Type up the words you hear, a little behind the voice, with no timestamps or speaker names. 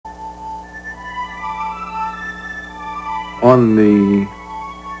On the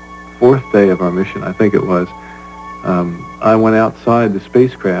fourth day of our mission, I think it was, I went outside the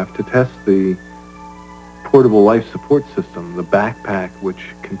spacecraft to test the portable life support system, the backpack, which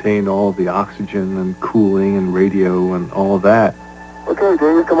contained all of the oxygen and cooling and radio and all of that. Okay,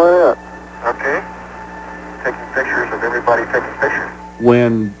 David, come on out. Okay. Taking pictures of everybody taking pictures.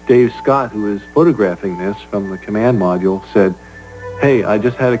 When Dave Scott, who is photographing this from the command module, said, "Hey, I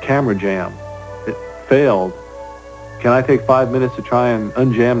just had a camera jam. It failed. Can I take 5 minutes to try and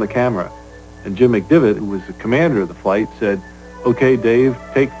unjam the camera?" And Jim McDivitt, who was the commander of the flight, said, "Okay, Dave,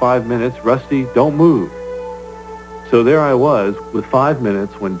 take 5 minutes. Rusty, don't move." So there I was with 5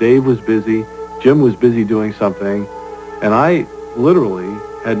 minutes when Dave was busy, Jim was busy doing something, and I literally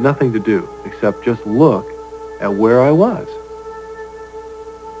had nothing to do except just look at where I was.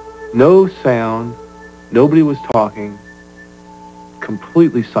 No sound, nobody was talking,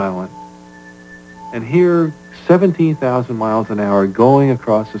 completely silent. And here, 17,000 miles an hour going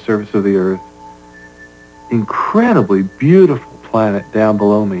across the surface of the Earth, incredibly beautiful planet down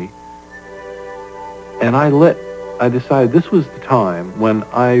below me. And I decided this was the time when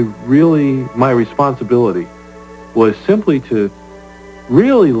my responsibility was simply to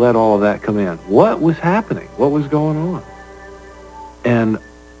really let all of that come in. What was happening? What was going on? And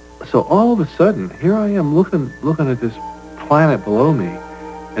so all of a sudden, here I am looking at this planet below me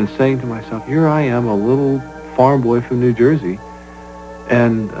and saying to myself, here I am, a little farm boy from New Jersey,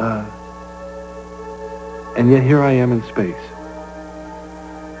 and yet here I am in space.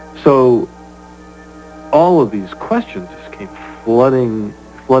 So all of these questions just came flooding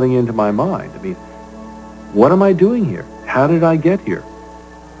into my mind. I mean, what am I doing here? How did I get here?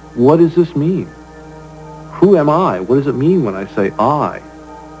 What does this mean? Who am I? What does it mean when I say I?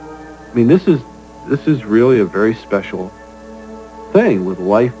 I mean, this is really a very special thing with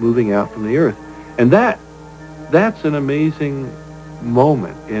life moving out from the Earth. And that's an amazing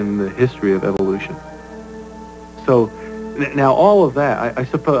moment in the history of evolution. So now all of that, I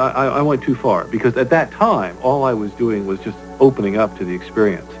suppose I went too far, because at that time, all I was doing was just opening up to the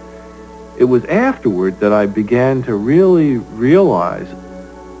experience. It was afterward that I began to really realize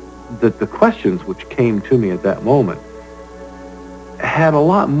that the questions which came to me at that moment had a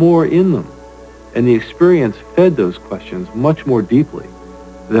lot more in them, and the experience fed those questions much more deeply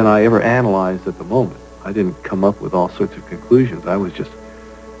than I ever analyzed at the moment. I didn't come up with all sorts of conclusions. I was just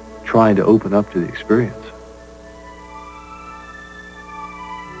trying to open up to the experience.